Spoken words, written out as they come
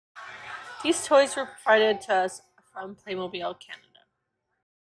These toys were provided to us from Playmobil Canada.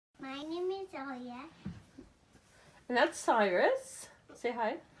 My name is Oya. And that's Cyrus. Say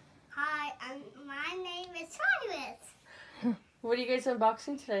hi. Hi, my name is Cyrus. What are you guys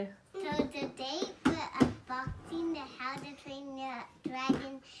unboxing today? So today we're unboxing the How to Train the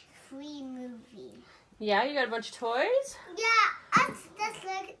Dragon free movie. Yeah, you got a bunch of toys? Yeah, that's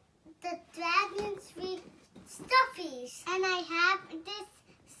like the Dragon's free stuffies. And I have this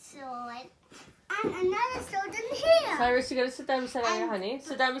sword and another sword in here. Cyrus, you gotta sit down beside Arya, honey.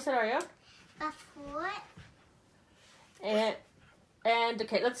 Sit down beside Arya. Before. And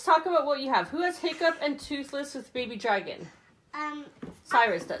okay, let's talk about what you have. Who has Hiccup and Toothless with Baby Dragon?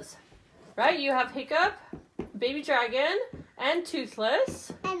 Cyrus does. Right? You have Hiccup, Baby Dragon, and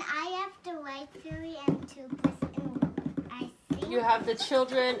Toothless. And I have the Lightfury and Toothless, and I think You have the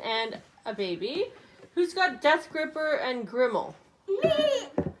children and a baby. Who's got Death Gripper and Grimmel? Me!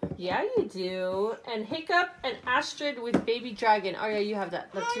 Yeah, you do. And Hiccup and Astrid with Baby Dragon. Oh yeah, you have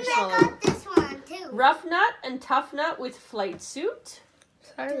that. That's your smaller. I got this one too. Rough Nut and Tough Nut with Flight Suit.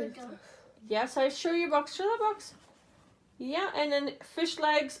 Cyrus. Yes, I show your box. Show that box. Yeah, and then Fish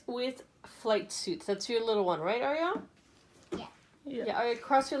Legs with Flight Suits. That's your little one, right, Arya? Yeah. Yeah, Arya,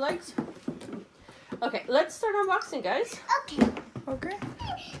 cross your legs. Okay, let's start unboxing, guys. Okay. Okay.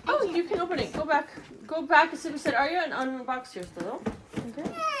 Oh, you can open it. Go back. Go back and sit beside Arya and unbox yours, though.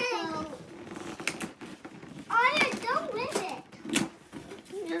 Okay. So, Aya, don't rip it.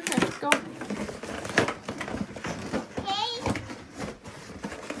 You're okay. Let's go. Okay.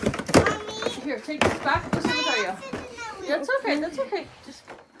 Mommy. Here, take this back. Go sit with Arya. I That's okay. That's okay. Just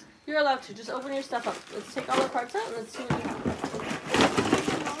you're allowed to. Just open your stuff up. Let's take all the parts out and let's see what you have.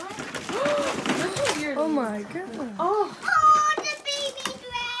 Look at your. Oh my god. Oh. Oh, the baby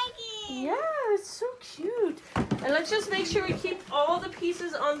dragon. Yeah, it's so cute. And let's just make sure we keep all the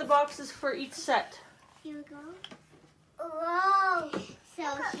pieces on the boxes for each set. Here we go. Whoa. So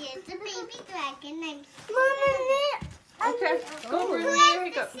here's the baby dragon. Mama, Okay, go over. Who Here has we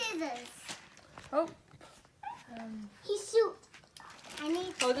go. the scissors? Oh. He's shoot. I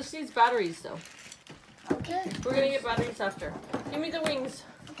need. Oh, this needs batteries though. Okay. We're gonna get batteries after. Give me the wings.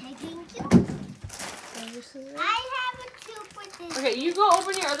 Okay, thank you. Cyrus is I have a tube with this. Okay, you go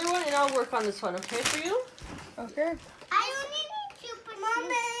open your other one and I'll work on this one. Okay, for you? Okay. I only need two for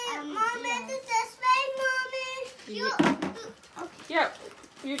Mama, this way, Mommy. You. Okay. Yeah.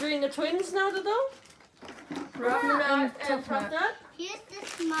 You're doing the twins now, though. Rough Nut and Tough Nut. Here's the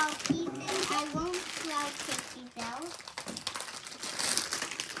small pieces. I won't throw cookie dough.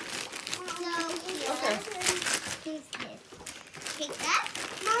 So Okay. here's this. Take that,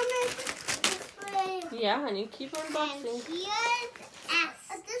 Mama. This way. Yeah, honey. Keep And unboxing. here's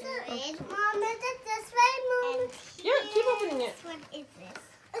Astrid. This is it, Mama. This way, Mama. Yeah, keep opening it. What is this?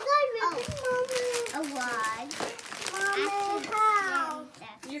 A wad. Mama, how?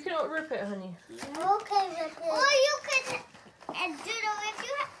 You can rip it, honey. Okay, rip it. Or you could, and Doodle, if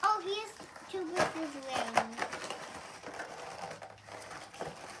you have, oh, here's Toothless's ring.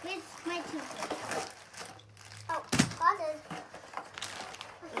 Where's my Toothless? Oh, got it.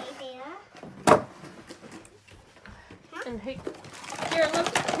 Okay, there. And here,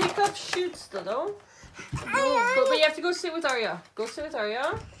 look. Hiccup shoots, though. But you have to go sit with Arya. Go sit with Arya.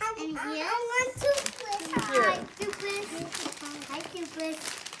 And here, I want Toothless. Here. Hi, Toothless. Hi, Toothless.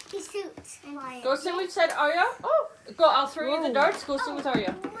 He shoots. Go sit with Arya. Oh, go. I'll throw you the darts. Go sit with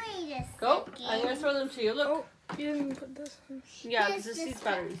Arya. Wait a second. Go. I'm gonna throw them to you. Look. Oh, you didn't put this in. Yeah, Here's this this needs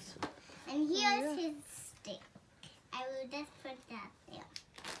one. batteries. And here's yeah. his stick. I will just put that there.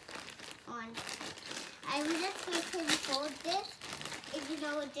 On. I will just make him hold this. If you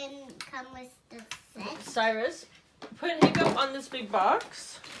know it didn't come with the set. Cyrus, put Hiccup on this big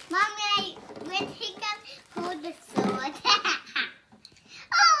box. Mommy, with Hiccup, hold the sword.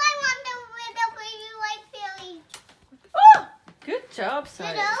 Oh, I want the window where you like Philly. Oh, good job,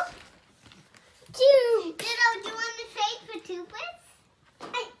 Cyrus. Ditto, do you want to trade for Toothless?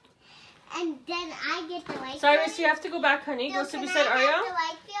 And then I get the white Cyrus, you have to go back, honey. Go sit beside Can I Arya. have the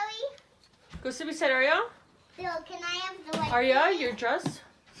white Philly? Go sit beside Arya. Doodle, can I have the white Arya, Philly? your dress.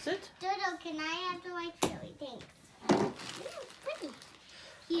 Sit. Doodle, can I have the white Philly? Thanks. Pretty.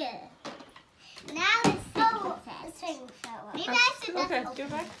 Here. Now it's so maybe I should just Okay, open give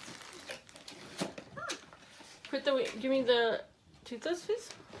it back. it. Put the. Give me the Toothless, please.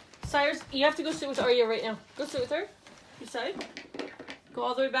 Cyrus, you have to go sit with Arya right now. Go sit with her. Beside. Go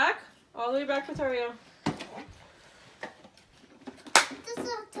all the way back. All the way back with Arya.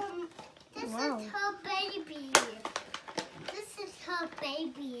 This Wow. is her baby. This is her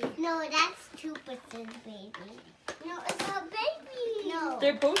baby. No, that's Toothless's baby. No, it's her baby. No.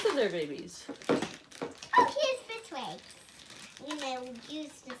 They're both of their babies. Oh, here's this way. I'm gonna use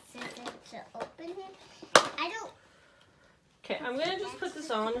the scissors to open it. I don't. Okay, I'm gonna just put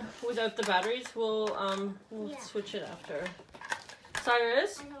this on without the batteries. We'll Yeah. switch it after.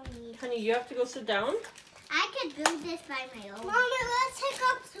 Cyrus, I don't need. honey, you have to go sit down. I could do this by my own. Mama, let's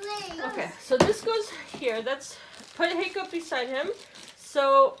Hiccup swing. Okay, so this goes here. That's put Hiccup beside him.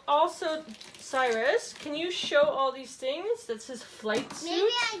 So also, Cyrus, can you show all these things? That's his flight suit.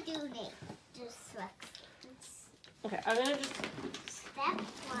 Maybe I do need this one. Okay, I'm gonna just. Step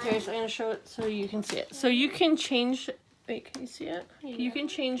one. Okay, so I'm gonna show it so you can see it. So you can change. Wait, can you see it? You can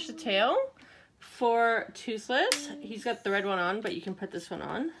change the tail for Toothless. He's got the red one on, but you can put this one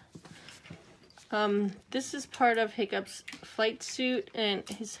on. This is part of Hiccup's flight suit and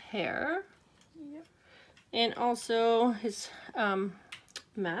his hair. Yep. And also his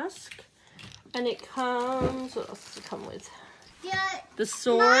mask. And it comes, what else does it come with? Yeah. The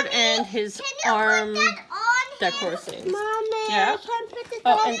sword Mommy, and his can you arm put that on decor him? things. Mommy, Yeah. can put it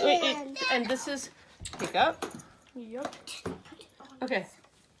Oh, on and wait, him. and this is Hiccup. Yep. Okay.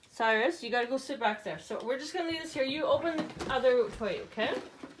 Cyrus, you gotta go sit back there. So we're just gonna leave this here. You open the other toy, okay?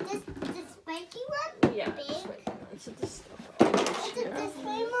 This spiky one? Yeah. Big? Just wait. Let's put this stuff Is over it here. this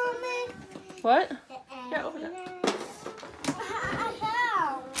way, Mommy? What? Yeah, open it.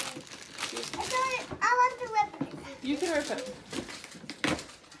 How? I want to rip it. You can rip it.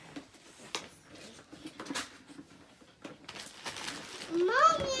 Mommy,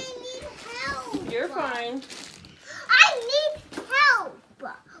 I need help. You're fine. I need help.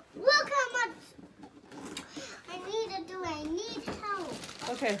 Look how much I need to do. I need help.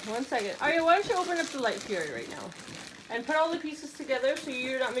 Okay, 1 second. Arya, why don't you open up the Lightfury right now? And put all the pieces together so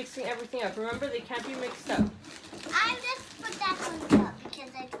you're not mixing everything up. Remember, they can't be mixed up. I just put that on top because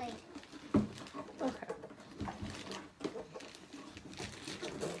I played. Okay.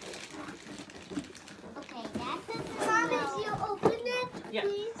 Okay, that's it. Mommy, you open it, Yeah.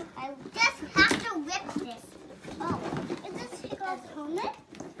 please? I just have to rip this. Oh, is this Hiccup's helmet?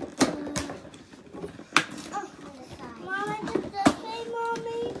 Oh, on the side. Mama, did this say,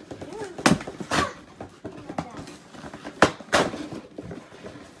 Mommy?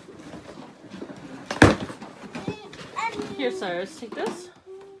 Here, Cyrus, take this.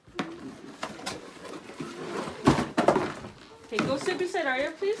 Okay, go sit beside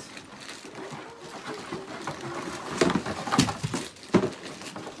Arya, please.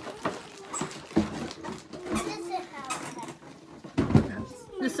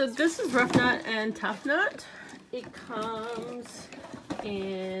 So this is Rough Nut and Tough Nut. It comes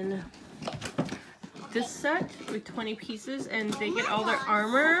in this set with 20 pieces, and they get all their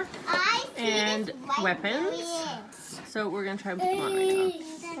armor and weapons. So we're gonna try and put them on right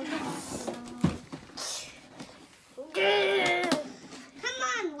now. Come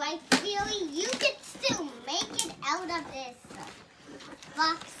on, Lightfury, you can still make it out of this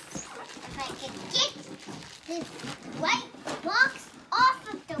box. If I can get this white box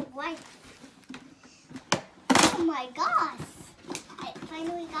off of the white. Oh my gosh. I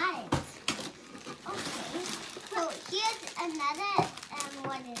finally got it. Okay. So here's another,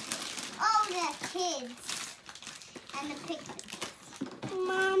 what is it? Oh, the kids. And the pictures.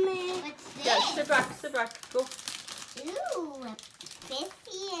 Mommy. What's this? Yeah, sit back, go. Ooh, a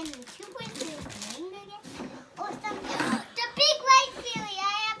Biffy and two wizards. Or something. The big white fairy. I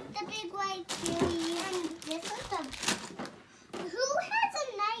have the big white fairy. And this is the. Who has a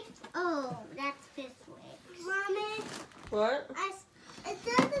knife? Oh, that's Fistwick. Mommy. What? Is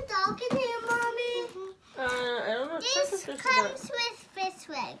there the dog in here, Mommy? I don't know. This comes with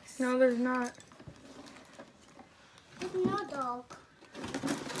Fistwicks. No, there's not. There's no dog.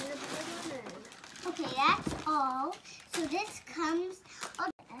 Okay, that's all. So this comes. Oh,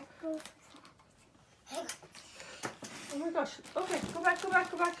 Oh my gosh. Okay, go back.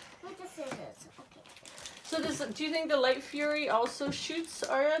 with the scissors. Okay. So do you think the Lightfury also shoots,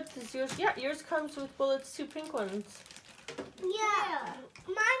 Arya? Does yours? Yeah, yours comes with bullets, 2 pink ones. Yeah.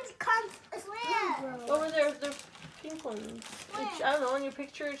 Mine comes where? Over there, the pink ones. Which, I don't know, on your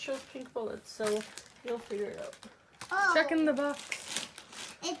picture it shows pink bullets, so you'll figure it out. Oh, Check in the box.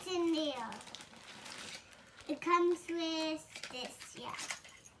 it's in there. It comes with this, yeah.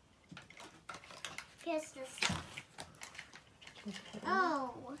 Here's the stuff.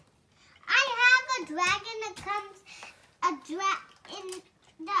 Oh, I have a dragon that comes in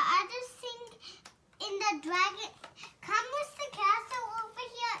the other thing in the dragon. Come with the castle over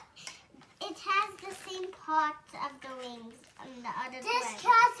here. It has the same parts of the wings on the other dragon.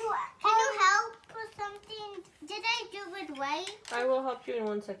 Castle. Can you help or something? Did I do it right? I will help you in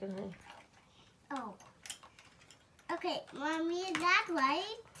 1 second, honey. Oh. Okay. Okay, Mommy, is that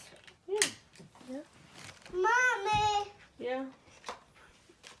right? Yeah. Mommy! Yeah.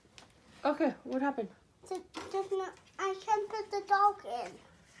 Okay, what happened? I can't put the dog in.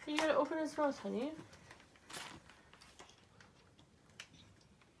 You gotta open his mouth, honey.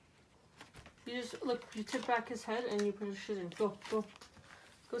 You just, look, you tip back his head and you put his shoes in. Go, go.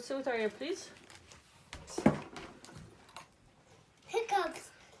 Go sit with Arya, please.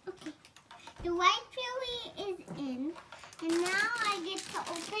 Hiccups. Okay. The Lightfury is in, and now I get to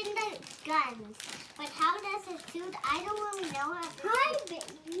open the guns. But how does it shoot? I don't really know. Hi,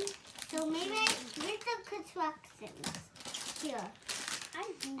 baby. So maybe with the constructions. Here.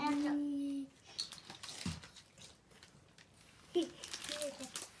 Hi, baby.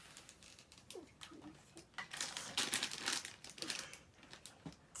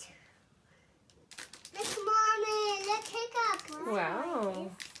 Look, Mommy. Look, Hiccup.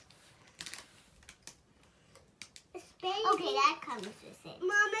 Wow. Okay, that comes with it.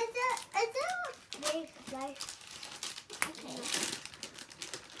 Mom, is it big life? Okay.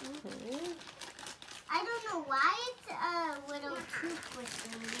 I don't know why it's a little toothbrush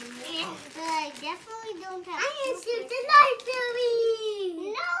in there, but I definitely don't have. I can shoot the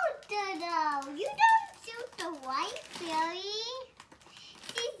Lightfury. No, Dodo, you don't shoot the Lightfury.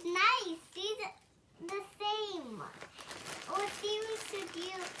 She's nice. She's the same. Or she will shoot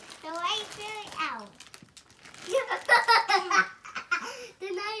you the Lightfury out. The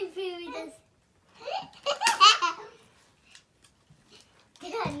Lightfury does.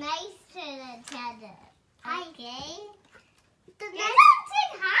 They're nice to each other. Okay. The nice say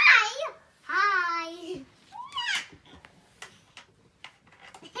hi. Hi.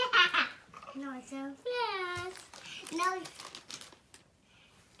 No, so fast. No.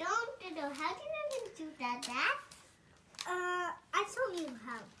 Don't do. How can I do that? I told you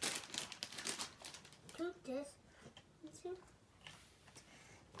how. Do this.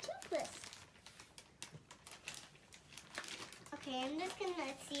 Toothless. Okay, I'm just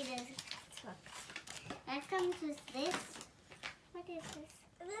gonna see this. Look. That comes with this. What is this?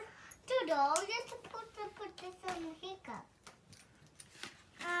 Doodle, just put this on the Hiccup.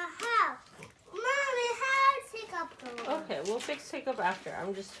 How? Mommy, how's Hiccup going? Okay, we'll fix Hiccup after.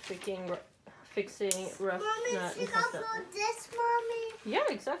 I'm just fixing rough Mommy, nut and Hiccup tough nut. on this, Mommy? Yeah,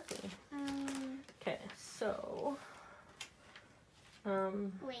 exactly. Okay, so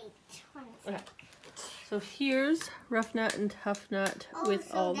Wait, one second. okay. So here's Rough Nut and Tough Nut with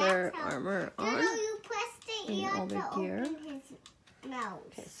so all their that's how- armor Doodle, on. you press the And ear all their to gear. open his mouth.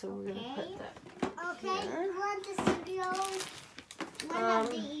 Okay, so we're gonna put that. Okay, There. you want to see one of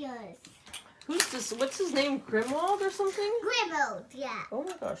the ears. Who's this? What's his name? Grimwald or something? Grimwald, yeah. Oh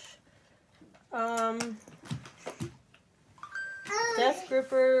my gosh. Death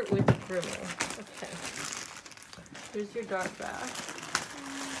Gripper with Grimwald. Okay. Here's your dart bath.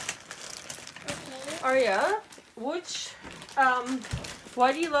 Okay. Arya, why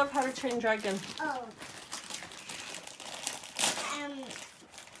do you love How to Train Dragon? Oh.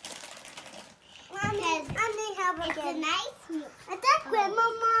 Mommy, it's a nice. That's Grandma,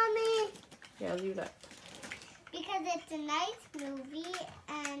 Mommy. Yeah, leave that. Because it's a nice movie,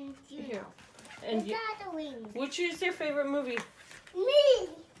 and you Here. know. And It's you, not a wing. which is your favorite movie? Me.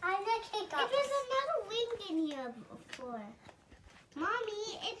 I like Hiccups. There's another wing in here before.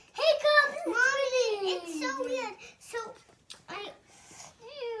 Mommy, it's Hiccups. Mommy, it's so weird. So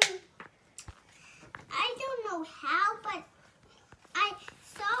I don't know how, but I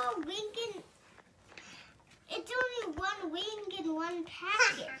saw a wing in. It's only one wing in one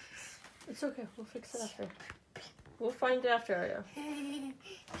packet. It's okay. We'll fix it after. We'll find it after, Arya. It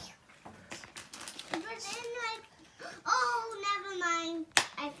was in like, oh, never mind.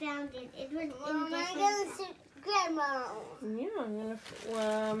 I found it. It was in different. Grandma. Yeah, I'm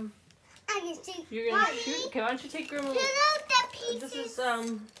gonna. I can see. You're gonna Mommy, shoot. Okay, why don't you take Grimwald? pull out the pieces. This is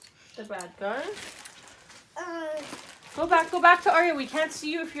the bad guy. Uh, Go back to Arya. We can't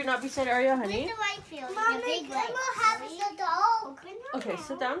see you if you're not beside Arya, honey. Where's the white field? Mommy, Grandma has the doll. Okay,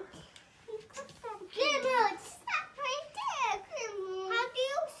 sit down. Grandma, it's right there. Grandma. How do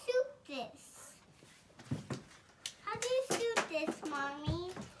you shoot this? How do you shoot this,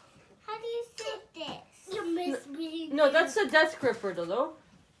 Mommy? How do you shoot this? You miss me. No, that's the Death Gripper, though.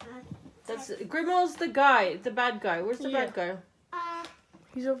 That's Grimwald's the guy, the bad guy. Where's the bad guy?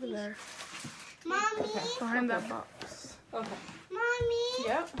 He's over there. Mommy. Okay. Behind that box. Okay. Mommy.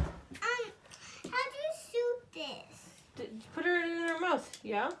 Yep. How do you shoot this? Put her in her mouth.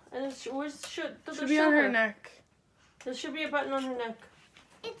 Yeah. And then where's should Should be on her neck. There should be a button on her neck.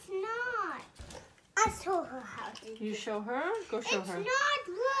 It's not. I'll show her how to do You show her? Go show It's her. not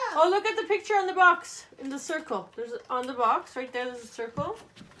rough. Oh, look at the picture on the box. In the circle. There's on the box, right there, there's a circle.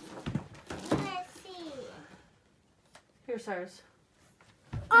 Let's see. Here, Cyrus.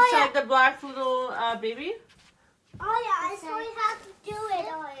 Oh, Beside the black little baby. Oh, yeah. I saw you how to do it.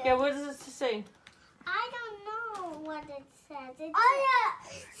 Oh, Yeah, what does it say? I don't know what it says.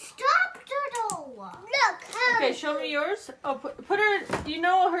 Stop turtle. Look. How Okay, show me yours. Oh, put her, you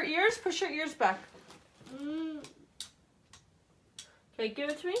know her ears? Push her ears back. Okay, give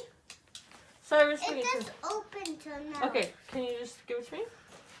it to me. Cyrus, bring It it to me. just open till now. Okay, can you just give it to me?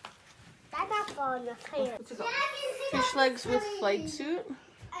 That's not falling off here. What's it called? Fish legs with flight suit.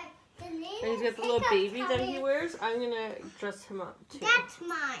 And he's got the little baby that he wears. I'm gonna dress him up too. That's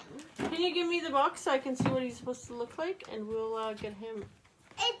mine. Can you give me the box so I can see what he's supposed to look like, and we'll get him.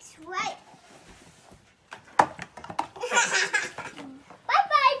 It's right.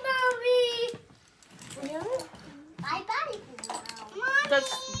 Bye-bye, Mommy. Bye-bye. Mommy.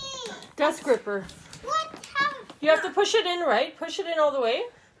 Desk gripper. What happened? You have to push it in, right? Push it in all the way.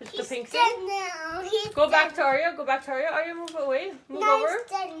 Push the He's pink dead thing. now. He's Go dead. back to Arya. Go back to Arya. Arya, move away. Move No, over.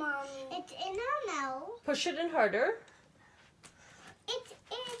 it's dead, Mommy. It's in her mouth. Push it in harder. It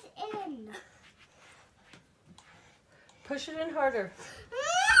is in. Push it in harder.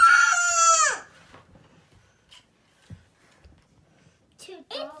 It's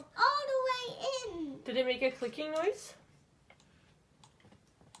all the way in. Did it make a clicking noise?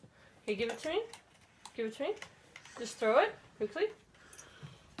 Okay, give it to me. Give it to me. Just throw it quickly.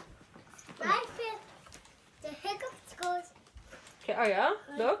 I feel the hiccups goes. Okay, Arya,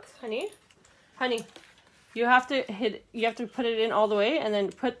 look, honey. Honey, you have to put it in all the way and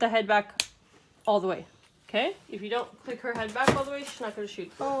then put the head back all the way. Okay? If you don't click her head back all the way, she's not going to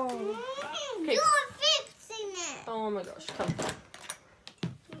shoot. Oh. Okay. You're fixing it. Oh my gosh, come.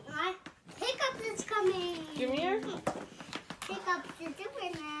 Hiccups is coming. Give me your. Hiccups is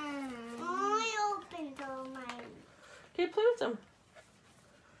doing it. I opened all mine. Okay, play with them.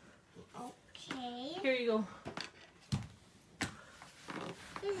 Okay. Here you go.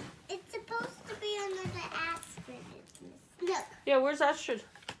 It's supposed to be under the Astrid. Look. Yeah, where's Astrid?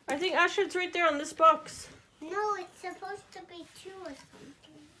 I think Astrid's right there on this box. No, it's supposed to be 2 or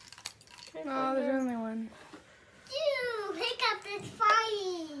something. Okay, No, there's only one. Ew, Hiccup is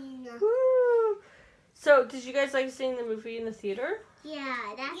flying. Woo! So, did you guys like seeing the movie in the theater?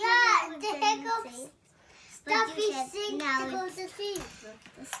 Yeah, that's what the Hiccups stuff he sings to go to sleep.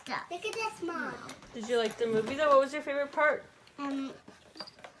 The stuff. Look at this, Mom. Did you like the movie though? What was your favorite part? When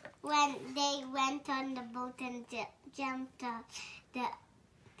they went on the boat and jumped off the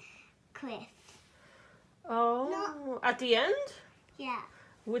cliff. Oh, No. At the end? Yeah.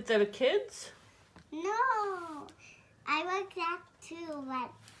 With the kids? No. I like that too,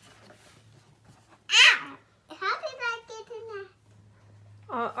 but... Ah! How did I get in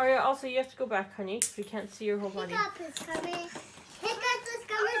there? Arya, also you have to go back, honey, because we can't see your whole body. Hiccup is coming. Hiccup is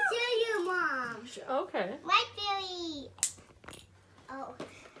coming to you, Mom. Okay. Lightfury. Oh.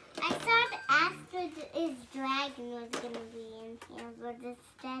 I thought Astrid's dragon was going to be in here, but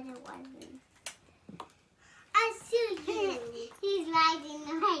instead it wasn't. I see you. He's riding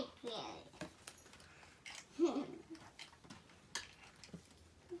the Lightfury.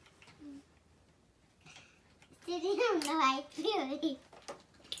 Sitting on the Lightfury.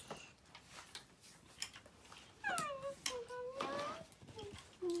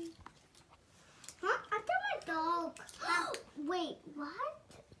 Huh? I thought my dog. Wait, what?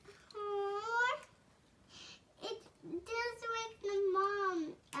 It does like the mom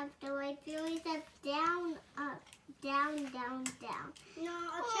after Lightfury said down, up, down, down, down. No,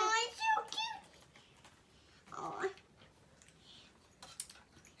 oh, it's so cute. Oh.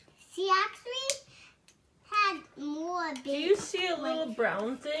 She actually had more big. Do you see a little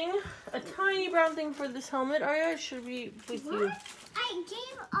brown thing? A tiny brown thing for this helmet, Arya? It should be with you. I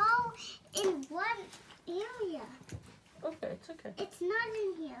gave all in one area. Okay, it's okay. It's not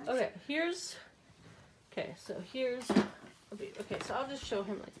in here. Okay, here's... Okay, so here's... Okay, so I'll just show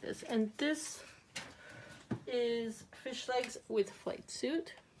him like this. And this is fish legs with flight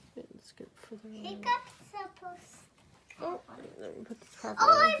suit. Let's get further in. Hiccup's supposed. Oh, let me put this properly.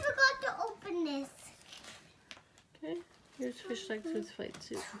 Oh, I forgot to open this. Okay, here's fish legs with flight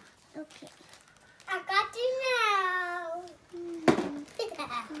suit. Okay. I got you now.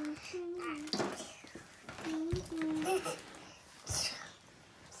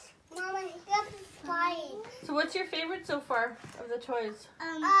 Mama, Hiccup is flying. So what's your favorite so far of the toys?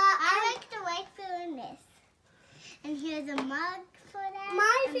 I like the Lightfury in this. And here's a mug for that.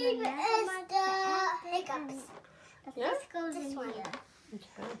 My favorite is the Hiccups. Yeah? This goes in here.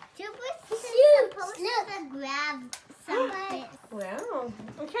 Okay. Super's supposed to grab something. Wow.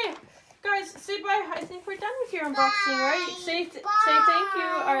 Okay. Guys, say bye. I think we're done with your unboxing, right? Bye. Say thank you.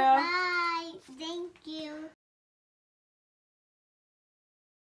 All